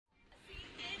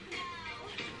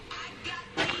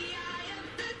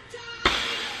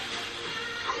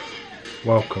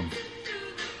Welcome.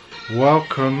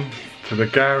 Welcome to the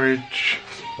garage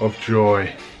of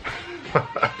joy.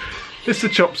 It's the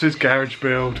Chops' garage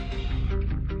build.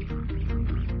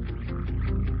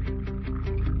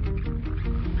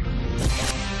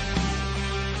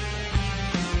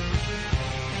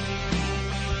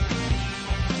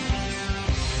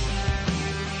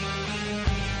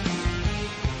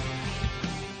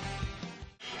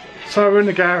 So we're in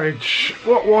the garage.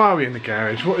 Why are we in the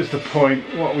garage? What is the point?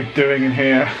 What are we doing in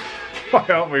here? Why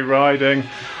aren't we riding?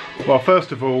 Well,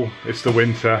 first of all, it's the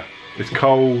winter. It's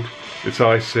cold, it's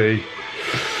icy.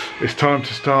 It's time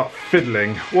to start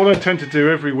fiddling. What I tend to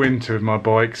do every winter with my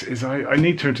bikes is I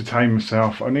need to entertain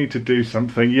myself. I need to do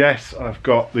something. Yes, I've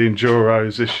got the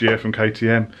Enduros this year from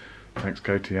KTM. Thanks,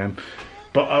 KTM.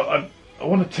 But I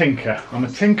want to tinker. I'm a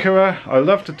tinkerer. I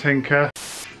love to tinker.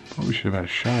 Probably should have had a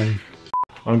shave.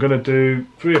 I'm going to do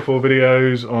 3 or 4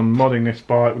 videos on modding this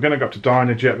bike. We're going to go up to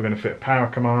Dynajet, we're going to fit a power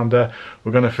commander,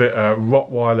 we're going to fit a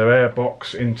Rottweiler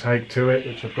airbox intake to it,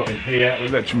 which I've got in here.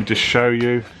 Let me just show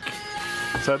you.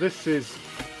 So this is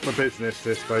my business,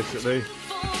 this basically.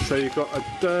 So you've got a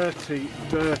dirty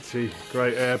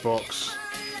grey airbox,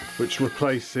 which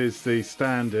replaces the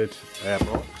standard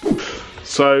airbox.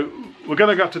 So we're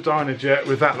going to go up to Dynajet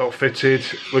with that lot fitted.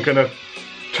 We're going to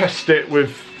test it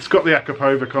with, it's got the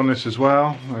Akrapovic on this as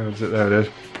well. Where is it? There it is.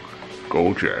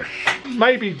 Gorgeous.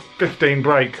 Maybe 15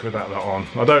 brake with that lot on.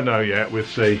 I don't know yet, we'll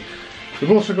see.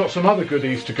 We've also got some other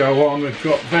goodies to go on. We've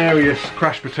got various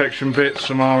crash protection bits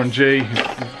from R&G.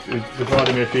 He's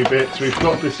providing me a few bits. We've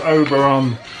got this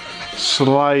Oberon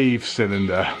slave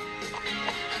cylinder,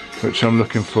 which I'm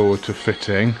looking forward to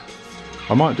fitting.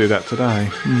 I might do that today,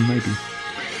 maybe.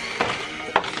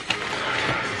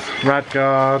 Rad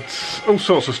guards, all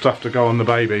sorts of stuff to go on the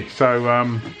baby. So I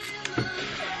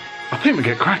think we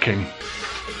get cracking.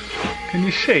 Can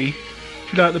you see?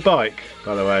 Do you like the bike,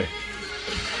 by the way?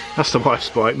 That's the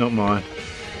wife's bike, not mine.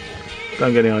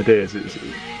 Don't get any ideas,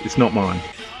 it's not mine.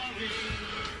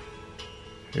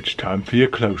 It's time for your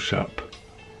close-up.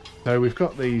 So we've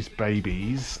got these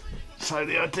babies. So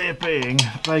the idea being,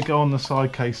 they go on the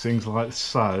side casings like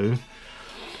so.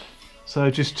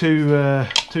 So just two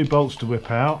bolts to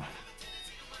whip out.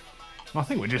 I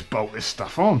think we just bolt this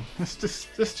stuff on. Let's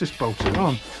just bolt it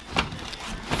on.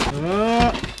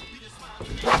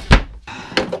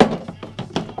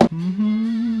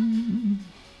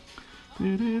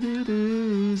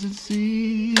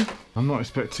 I'm not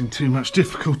expecting too much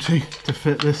difficulty to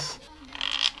fit this.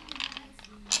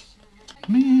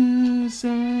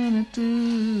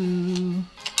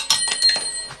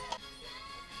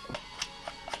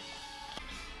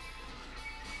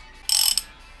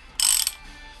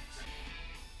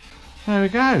 There we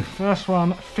go, first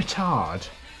one fitted.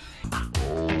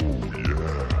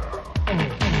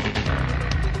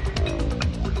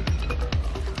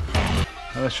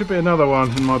 There should be another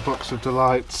one in my box of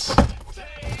delights.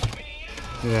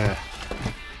 Yeah,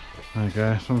 there we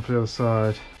go, one for the other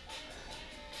side.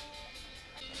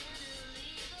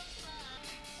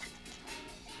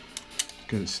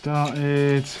 Get it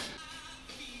started.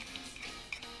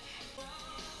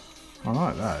 I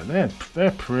like that,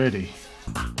 they're pretty.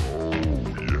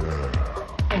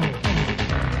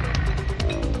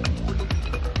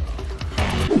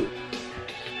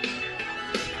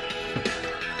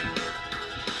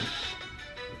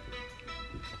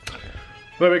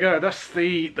 There we go, that's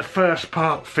the first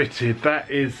part fitted. That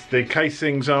is the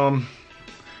casings on.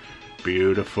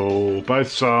 Beautiful,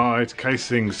 both sides,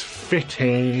 casings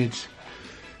fitted.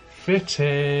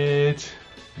 Fitted.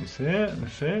 You see it? You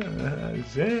see it? You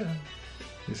see it?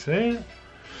 You see it?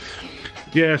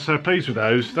 Yeah, so pleased with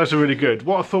those. Those are really good.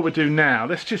 What I thought we'd do now,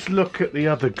 let's just look at the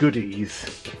other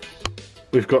goodies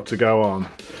we've got to go on.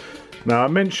 Now I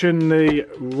mentioned the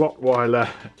Rottweiler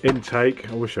intake.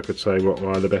 I wish I could say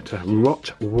Rottweiler better.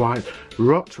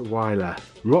 Rottweiler.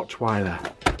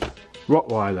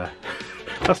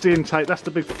 That's the intake. That's the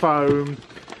big foam.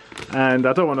 And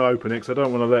I don't want to open it because I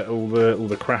don't want to let all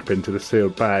the crap into the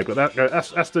sealed bag. But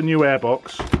that's the new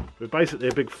airbox. With basically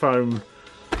a big foam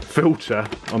filter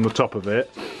on the top of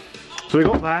it. So we've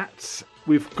got that.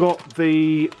 We've got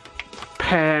the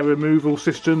pair removal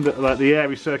system, like the air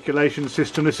recirculation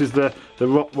system. This is the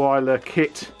Rottweiler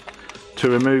kit to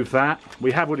remove that.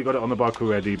 We have already got it on the bike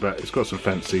already, but it's got some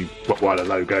fancy Rottweiler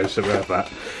logos, so we have that.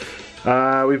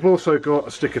 We've also got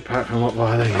a sticker pack from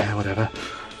Rottweiler, yeah, whatever.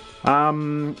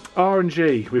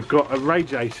 R&G, we've got a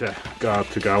radiator guard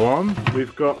to go on.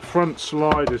 We've got front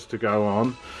sliders to go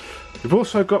on. We've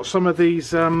also got some of these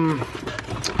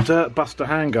Dirt Buster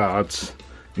handguards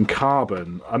in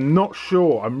carbon. I'm not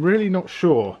sure, I'm really not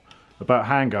sure about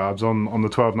handguards on the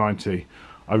 1290.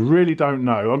 I really don't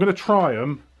know. I'm going to try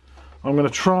them. I'm going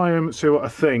to try them, see what I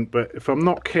think, but if I'm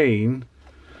not keen,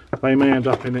 they may end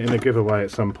up in a giveaway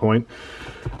at some point.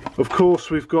 Of course,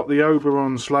 we've got the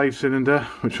Oberon slave cylinder,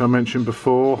 which I mentioned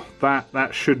before.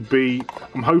 That should be,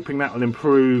 I'm hoping that will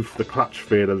improve the clutch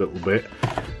feel a little bit.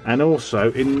 And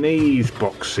also, in these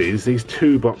boxes, these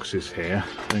two boxes here,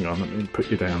 hang on, let me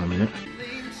put you down a minute.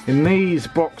 In these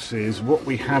boxes, what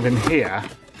we have in here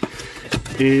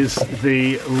is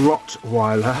the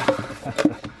Rottweiler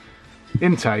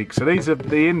intake. So these are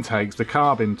the intakes, the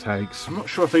carb intakes. I'm not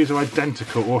sure if these are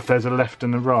identical or if there's a left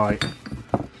and a right.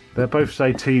 They both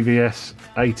say TVS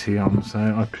 80 on, so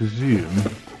I presume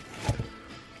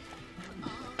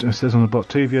it says on the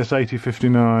bottom TVS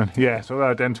 8059. Yeah, so they're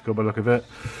identical by the look of it.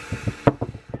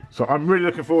 So I'm really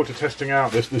looking forward to testing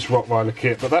out this Rottweiler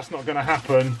kit, but that's not going to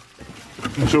happen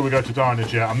until we go to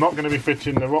Dynojet. I'm not going to be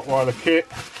fitting the Rottweiler kit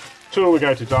until we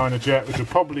go to Dynojet, which will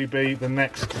probably be the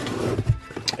next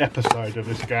episode of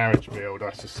this garage build,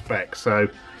 I suspect. So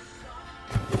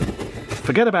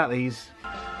forget about these.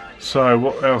 So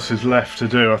what else is left to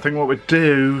do? I think what we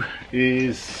do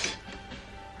is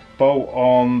bolt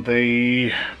on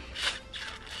the,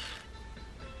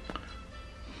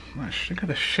 look at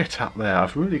the shit up there.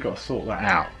 I've really got to sort that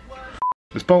out.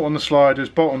 Let's bolt on the sliders,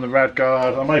 bolt on the rad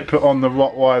guard. I may put on the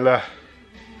Rottweiler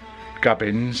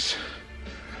gubbins.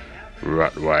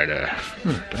 Rottweiler.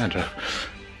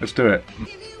 Let's do it.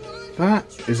 That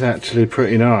is actually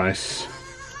pretty nice.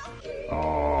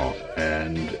 R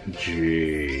and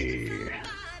G.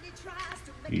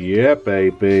 Yeah,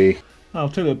 baby. Oh,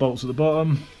 two little bolts at the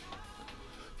bottom.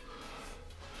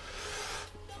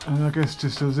 And I guess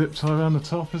just a zip tie around the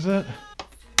top, is it?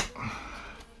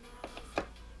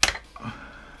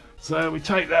 So we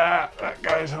take that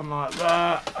goes on like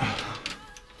that.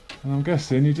 And I'm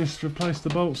guessing you just replace the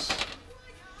bolts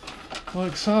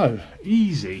like so.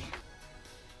 Easy.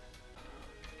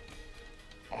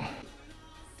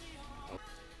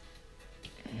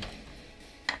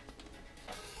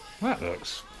 That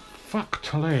looks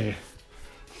factually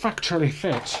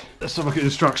fit. Let's have a look at the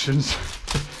instructions.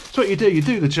 That's what you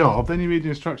do the job, then you read the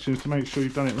instructions to make sure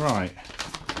you've done it right.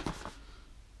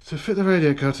 To fit the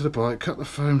radio card to the bike, cut the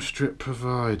foam strip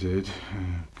provided.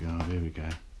 Oh god, here we go.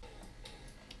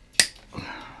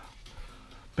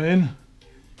 Bin.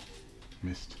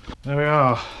 Missed. There we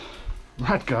are.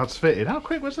 Rad guard's fitted. How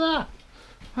quick was that?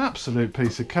 Absolute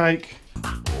piece of cake.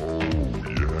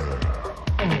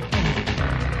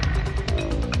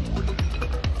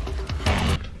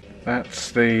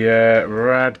 That's the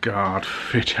rad guard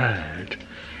fitted.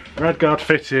 Rad guard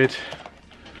fitted.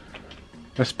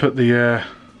 Let's put the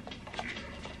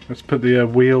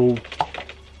wheel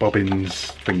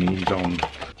bobbins thingies on.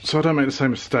 So I don't make the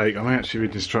same mistake. I may actually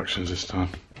read the instructions this time.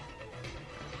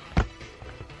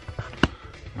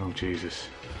 Oh Jesus.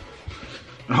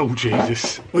 Oh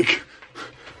Jesus. Look.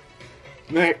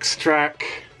 Next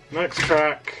track. Next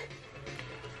track.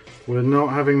 We're not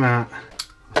having that.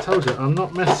 I told you, I'm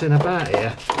not messing about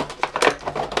here.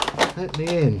 Let me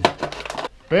in.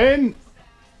 Bin!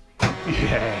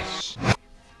 Yes!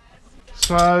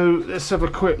 So, let's have a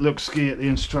quick look-ski at the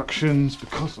instructions,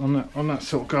 because on that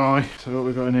sort of guy. So what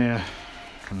we've got in here.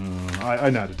 I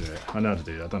know how to do it. I know how to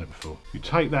do it. I've done it before. You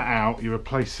take that out, you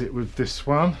replace it with this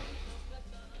one.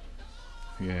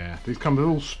 Yeah, these come with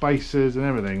all spacers and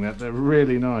everything. They're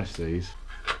really nice, these.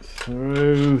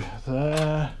 Through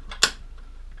there.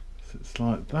 It's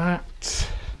like that.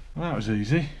 Well, that was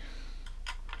easy.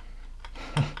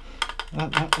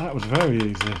 that was very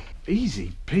easy.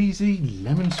 Easy peasy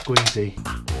lemon squeezy.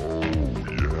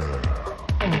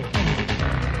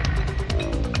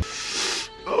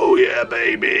 Oh yeah,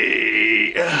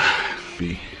 baby.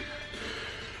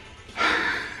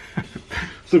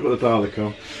 Still got the Dalek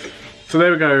on. So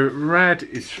there we go. Rad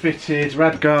is fitted.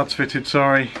 Rad guard's fitted.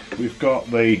 Sorry. We've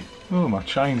got the. Oh, my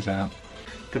chain's out.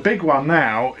 The big one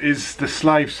now is the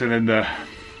slave cylinder.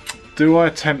 Do I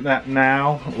attempt that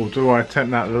now or do I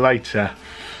attempt that later?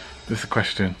 That's the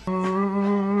question.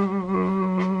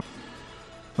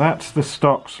 That's the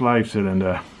stock slave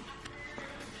cylinder.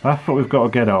 That's what we've got to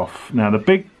get off. Now the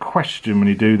big question when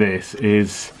you do this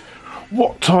is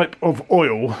what type of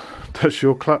oil does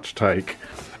your clutch take?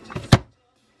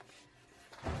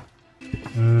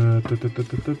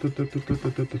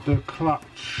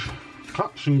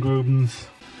 Clutch and Grubens.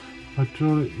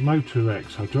 Hydraulic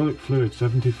Motorex, hydraulic fluid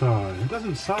 75. It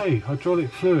doesn't say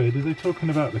hydraulic fluid. Are they talking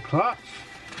about the clutch?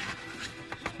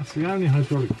 That's the only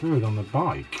hydraulic fluid on the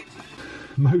bike.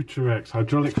 Motorex,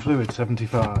 hydraulic fluid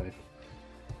 75.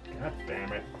 God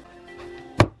damn it.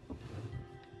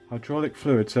 Hydraulic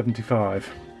fluid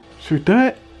 75. Should we do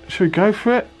it? Should we go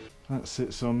for it? That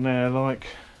sits on there like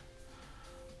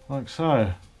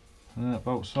so. And that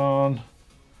bolts on.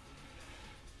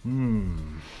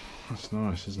 That's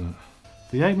nice, isn't it?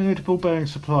 The 8mm ball bearing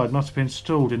supplied must be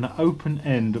installed in the open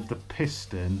end of the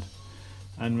piston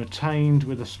and retained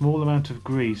with a small amount of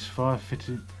grease prior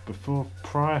fitting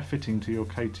to your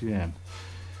KTM.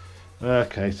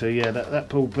 Okay, so yeah, that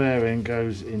ball bearing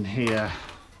goes in here.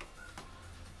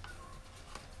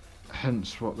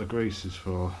 Hence what the grease is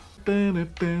for. From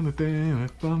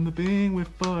the being with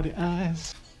 40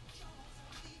 eyes.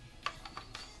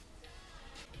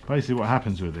 Basically what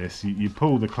happens with this, you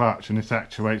pull the clutch and this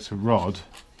actuates a rod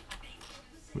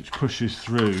which pushes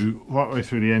through, right the way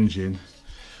through the engine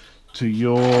to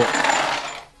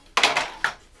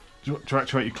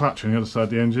actuate your clutch on the other side of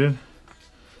the engine.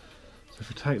 So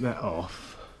if you take that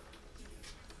off,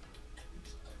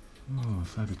 oh,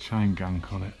 it's had a chain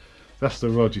gunk on it. That's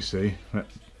the rod, you see, that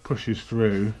pushes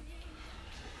through.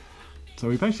 So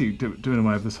we're basically doing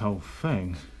away with this whole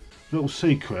thing. Little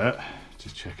secret,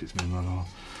 just check it's been run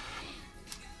off,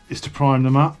 is to prime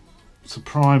them up. So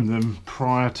prime them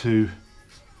prior to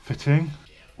fitting.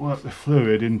 Work the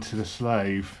fluid into the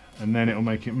slave and then it'll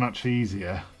make it much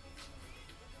easier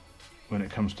when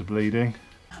it comes to bleeding.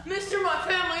 Mister, my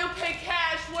family will pay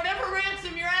cash. Whatever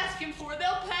ransom you're asking for,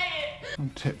 they'll pay it.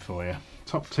 One tip for you.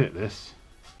 Top tip this.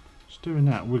 Just doing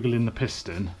that, wiggling the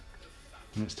piston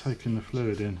and it's taking the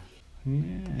fluid in.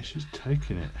 Yeah, she's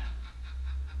taking it.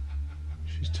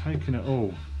 She's taking it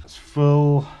all. It's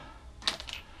full.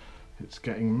 It's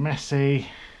getting messy.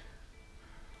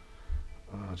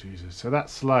 Oh Jesus. So that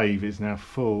slave is now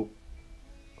full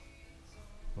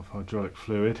of hydraulic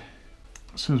fluid.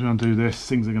 As soon as we undo this,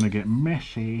 things are going to get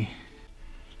messy.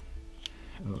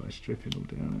 Oh, it's dripping all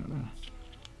down out there.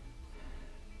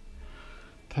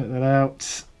 Take that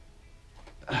out.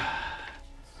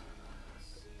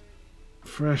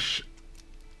 Fresh.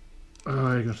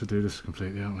 Oh, you got to do this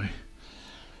completely, aren't we?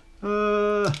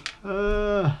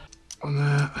 On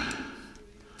that.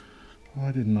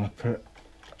 Why didn't I put?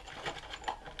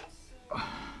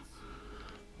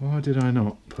 Why did I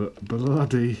not put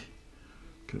bloody?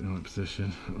 Get in the right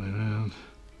position. That way around.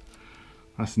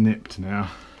 That's nipped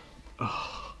now.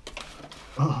 Oh.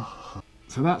 Oh.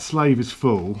 So that slave is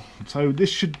full. So this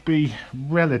should be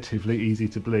relatively easy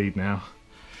to bleed now.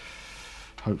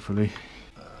 Hopefully.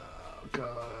 Oh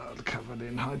God, covered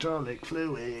in hydraulic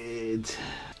fluid.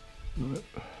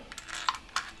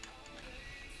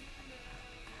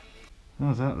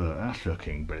 How's that look? That's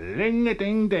looking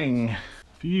bling-a-ding-ding.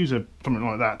 If you use something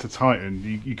like that to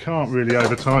tighten, you can't really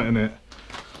over tighten it.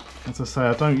 As I say,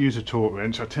 I don't use a torque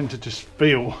wrench. I tend to just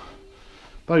feel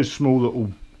those small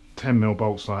little 10mm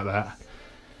bolts like that.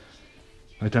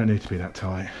 They don't need to be that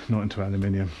tight, not into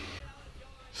aluminium.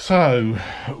 So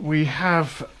we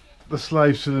have the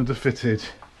slave cylinder fitted.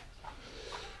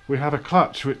 We have a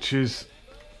clutch which is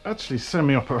actually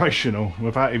semi-operational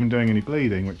without even doing any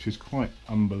bleeding, which is quite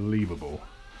unbelievable.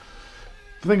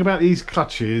 The thing about these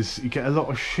clutches, you get a lot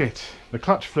of shit. The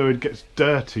clutch fluid gets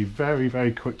dirty very,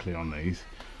 very quickly on these.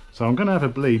 So I'm going to have a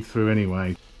bleed through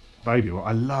anyway. Baby wipes.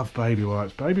 I love baby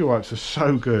wipes. Baby wipes are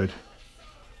so good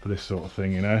for this sort of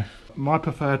thing, you know. My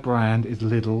preferred brand is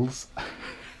Lidl's.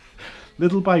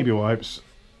 Lidl baby wipes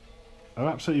are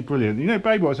absolutely brilliant. You know,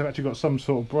 baby wipes have actually got some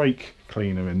sort of brake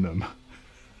cleaner in them.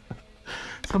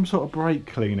 Some sort of brake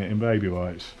cleaner in baby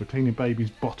wipes for cleaning babies'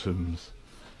 bottoms.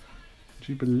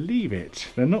 Do you believe it?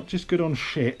 They're not just good on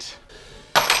shit.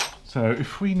 So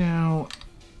if we now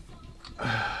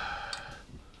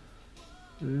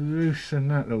loosen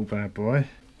that little bad boy.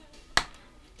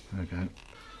 There we go.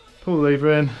 Pull the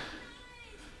lever in.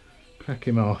 Crack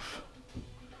him off.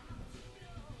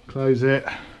 Close it.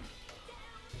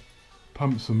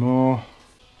 Pump some more.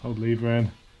 Hold lever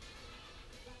in.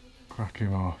 Crack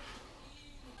him off.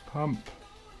 Pump.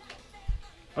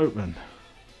 Open.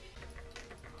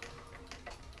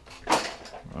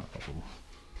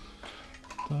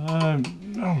 Oh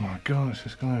my god, it's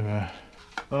just gone over.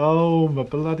 Oh, my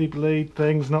bloody bleed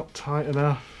thing's not tight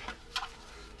enough.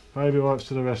 Baby wipes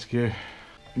to the rescue.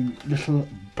 You little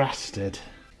bastard.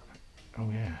 Oh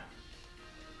yeah.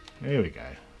 Here we go.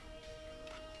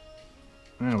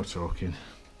 Now we're talking.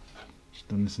 Just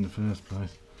done this in the first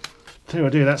place. Tell you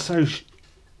what I do, that's so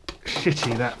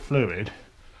shitty, that fluid.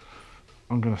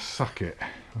 I'm gonna suck it.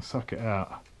 I'll suck it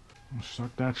out. I'll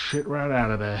suck that shit right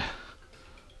out of there.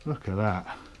 Look at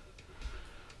that.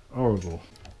 Horrible.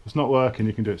 If it's not working,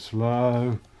 you can do it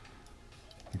slow.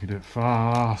 You can do it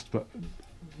fast, but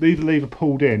leave the lever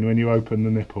pulled in when you open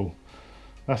the nipple.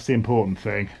 That's the important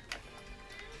thing.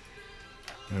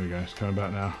 There we go, it's coming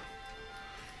back now.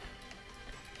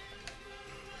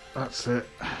 That's it.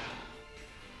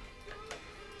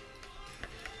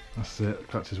 That's it, the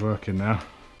clutch is working now.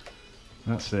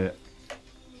 That's it.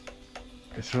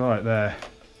 It's right there.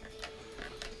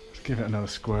 Let's give it another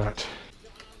squirt.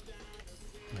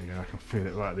 There you go, I can feel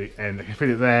it right at the end. I can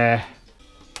feel it there.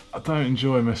 I don't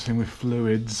enjoy messing with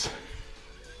fluids.